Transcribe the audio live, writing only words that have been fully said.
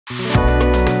Hello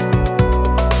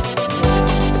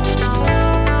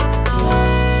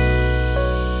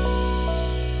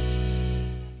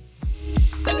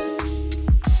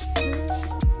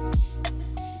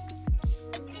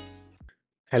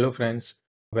friends,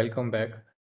 welcome back.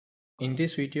 In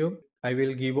this video, I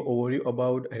will give an overview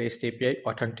about REST API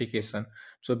authentication.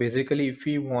 So basically, if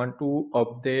we want to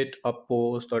update a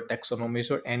post or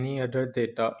taxonomies or any other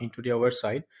data into our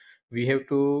site, we have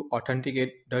to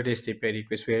authenticate the REST API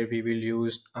request where we will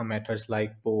use methods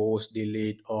like post,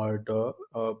 delete, or the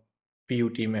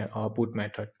put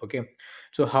method. Okay,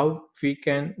 so how we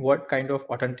can, what kind of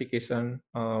authentication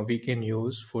we can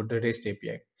use for the REST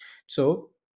API?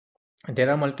 So there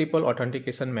are multiple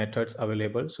authentication methods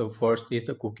available. So first is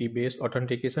the cookie based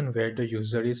authentication where the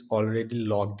user is already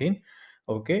logged in.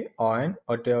 Okay, and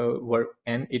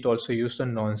it also uses the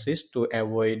nonces to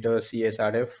avoid the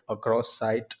CSRF across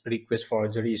site request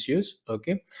forgery issues.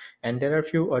 Okay, and there are a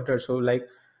few others. So like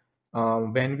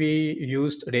when we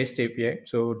used REST API,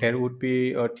 so there would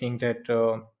be a thing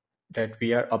that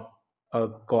we are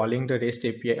calling the REST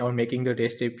API or making the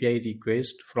REST API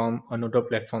request from another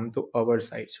platform to our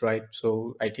sites, right?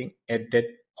 So I think at that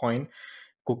point,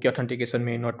 cookie authentication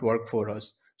may not work for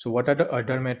us. So what are the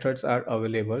other methods are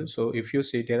available? So if you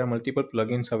see, there are multiple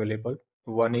plugins available.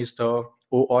 One is the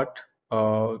OAuth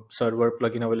server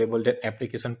plugin available, that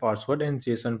application password and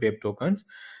JSON web tokens.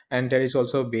 And there is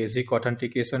also basic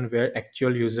authentication where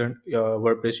actual user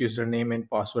WordPress username and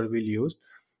password will use.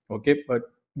 Okay, but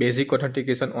basic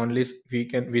authentication only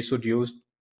we should use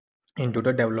into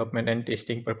the development and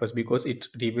testing purpose because it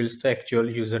reveals the actual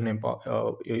username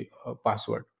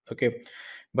password. Okay,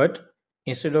 but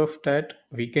instead of that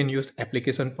we can use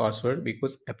application password,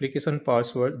 because application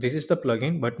password, this is the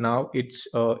plugin but now it's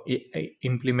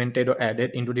implemented or added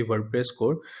into the WordPress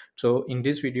code. So in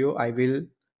this video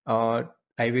uh,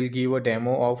 I will give a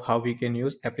demo of how we can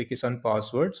use application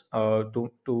passwords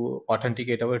to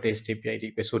authenticate our REST API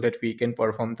request so that we can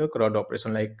perform the CRUD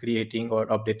operation like creating or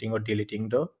updating or deleting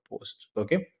the post.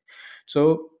 Okay,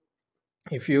 so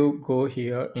if you go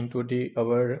here into the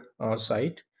our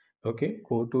site, okay,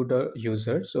 go to the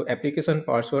user. So application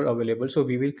password available, so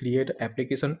we will create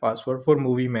application password for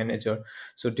movie manager.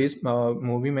 So this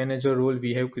movie manager role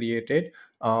we have created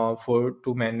for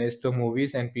to manage the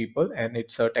movies and people, and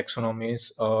it's a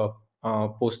taxonomies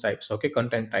post types, okay,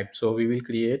 content type. So we will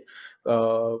create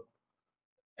uh,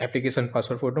 application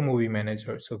password for the movie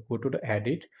manager. So go to the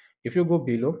edit. If you go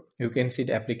below, you can see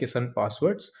the application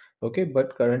passwords. Okay,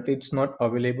 but currently it's not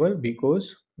available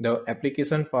because the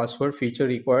application password feature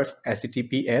requires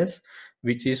https,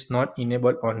 which is not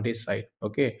enabled on this site.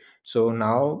 Okay, so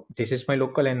now this is my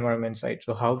local environment site.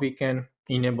 So how we can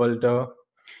enable the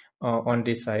on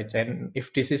this site? And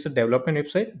if this is a development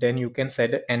website, then you can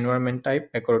set the environment type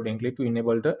accordingly to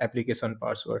enable the application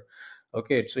password.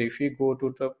 Okay, so if you go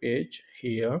to the page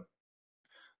here,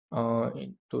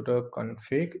 into the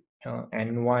config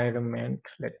environment,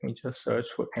 let me just search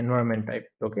for environment type.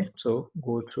 Okay, so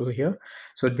go through here.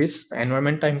 So this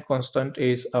environment type constant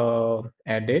is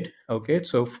added. Okay,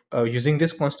 so using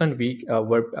this constant we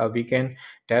can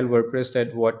tell WordPress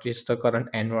that what is the current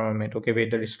environment, okay,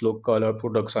 whether it's local or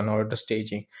production or the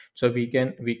staging. So we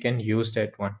can use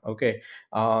that one. Okay,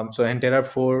 so and there are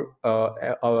four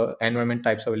environment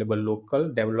types available: local,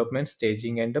 development,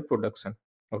 staging, and the production.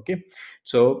 Okay,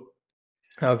 so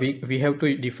we have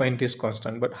to define this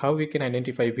constant, but how we can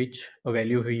identify which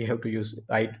value we have to use?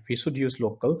 We should use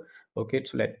local. Okay,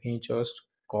 so let me just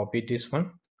copy this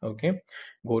one. Okay,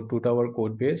 go to our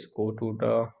code base, go to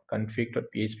the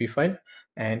config.php file,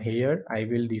 and here I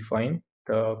will define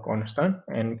the constant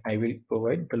and I will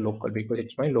provide the local because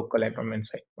it's my local environment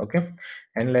site. Okay,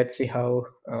 and let's see how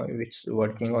it's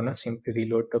working on a simply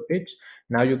reload the page.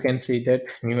 Now you can see that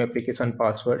new application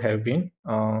password have been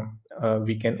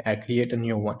we can create a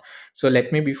new one. So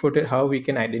let me before that how we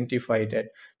can identify that.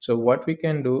 So what we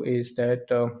can do is that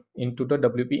into the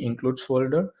wp includes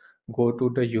folder, go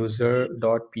to the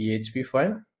user.php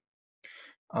file,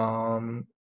 um,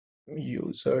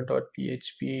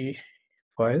 user.php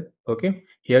file. Okay,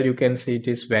 here you can see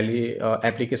this value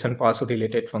application password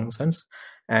related functions,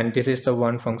 and this is the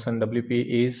one function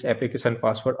wp is application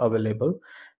password available,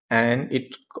 and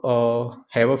it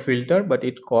have a filter, but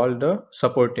it called the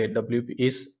supported. WP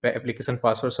is application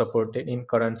password supported in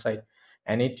current site,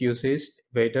 and it uses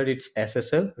whether it's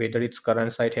SSL, whether its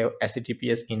current site have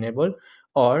HTTPS enabled,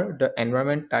 or the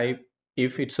environment type.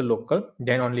 If it's a local,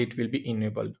 then only it will be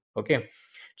enabled. Okay,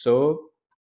 so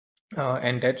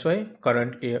And that's why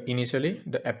initially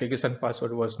the application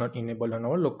password was not enabled on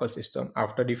our local system.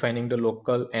 After defining the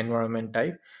local environment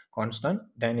type constant,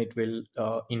 then it will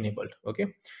enabled. Okay,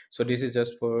 so this is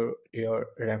just for your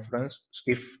reference.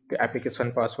 If the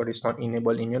application password is not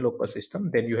enabled in your local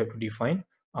system, then you have to define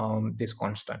this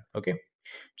constant. Okay,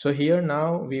 so here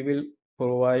now we will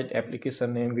provide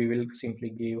application name. We will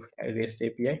simply give a REST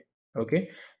API. Okay,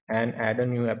 and add a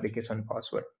new application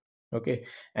password. Okay,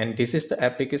 and this is the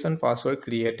application password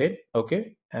created.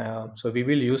 Okay, so we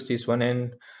will use this one,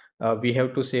 and we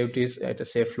have to save this at a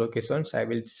safe location. So I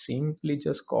will simply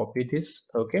just copy this.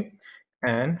 Okay,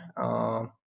 and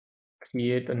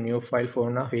create a new file for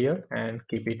now here and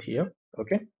keep it here.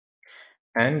 Okay,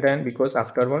 and then because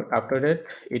after that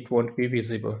it won't be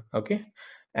visible. Okay,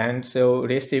 and so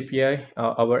REST API,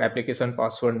 our application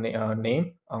password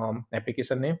name,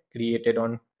 application name created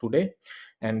on today,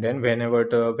 and then whenever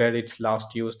the where it's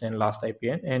last used and last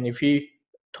IPN, and if we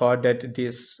thought that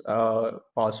this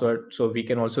password, so we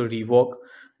can also revoke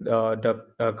the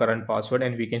current password,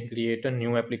 and we can create a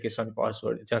new application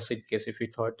password just in case if we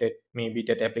thought that maybe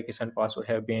that application password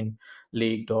have been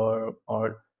leaked or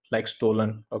like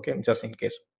stolen. Okay, just in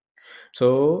case.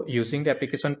 So using the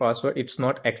application password, it's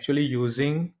not actually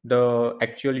using the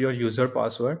actual your user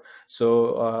password.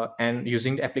 So and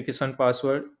using the application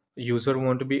password, user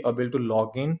won't be able to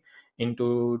log in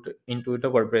into the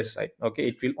WordPress site. Okay,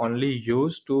 it will only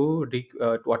use to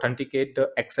authenticate the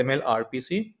XML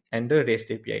RPC and the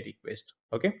REST API request.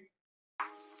 Okay,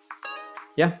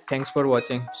 yeah, thanks for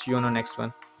watching. See you on the next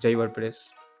one. Jai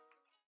WordPress.